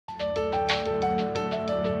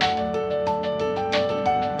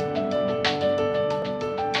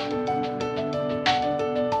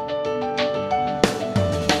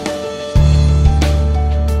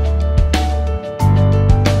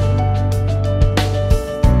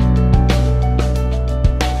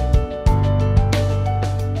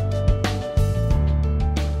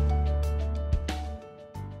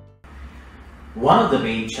of the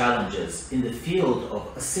main challenges in the field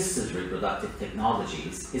of assisted reproductive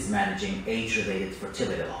technologies is managing age-related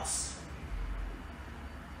fertility loss.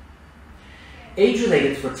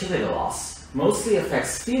 Age-related fertility loss mostly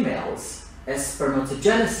affects females, as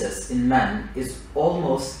spermatogenesis in men is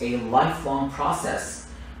almost a lifelong process,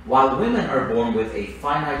 while women are born with a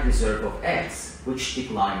finite reserve of eggs, which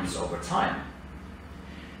declines over time.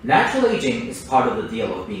 Natural aging is part of the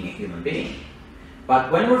deal of being a human being.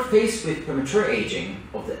 But when we're faced with premature aging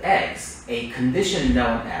of the eggs, a condition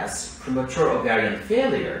known as premature ovarian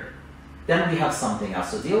failure, then we have something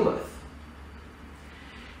else to deal with.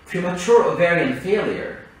 Premature ovarian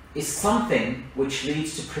failure is something which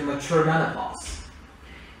leads to premature menopause.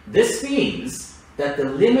 This means that the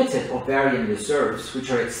limited ovarian reserves,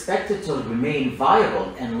 which are expected to remain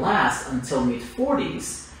viable and last until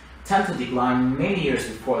mid-40s, tend to decline many years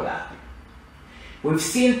before that. We've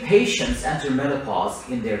seen patients enter menopause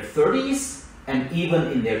in their 30s and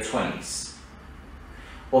even in their 20s.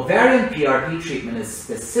 Ovarian PRP treatment is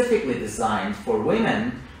specifically designed for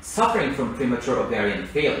women suffering from premature ovarian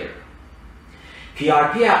failure.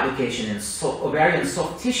 PRP application in ovarian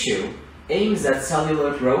soft tissue aims at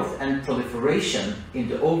cellular growth and proliferation in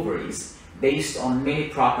the ovaries based on many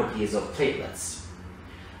properties of platelets.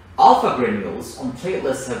 Alpha granules on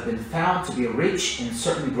platelets have been found to be rich in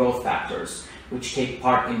certain growth factors, which take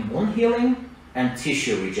part in wound healing and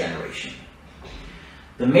tissue regeneration.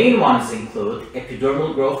 The main ones include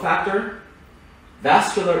epidermal growth factor,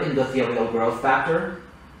 vascular endothelial growth factor,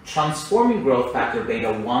 transforming growth factor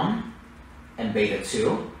beta 1 and beta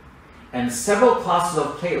 2, and several classes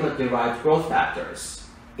of platelet-derived growth factors,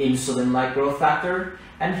 insulin-like growth factor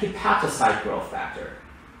and hepatocyte growth factor.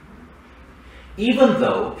 Even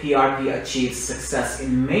though PRP achieves success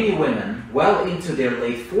in many women well into their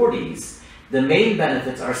late 40s, the main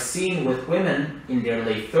benefits are seen with women in their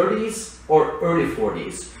late 30s or early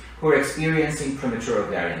 40s who are experiencing premature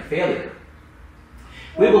ovarian failure.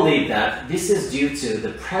 We believe that this is due to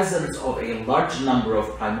the presence of a large number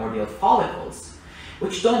of primordial follicles,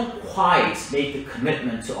 which don't quite make the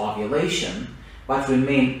commitment to ovulation, but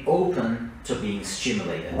remain open to being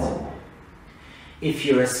stimulated. If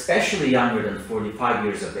you're especially younger than 45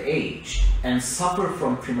 years of age and suffer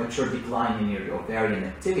from premature decline in your ovarian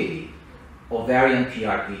activity, ovarian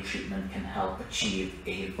PRP treatment can help achieve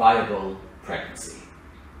a viable pregnancy.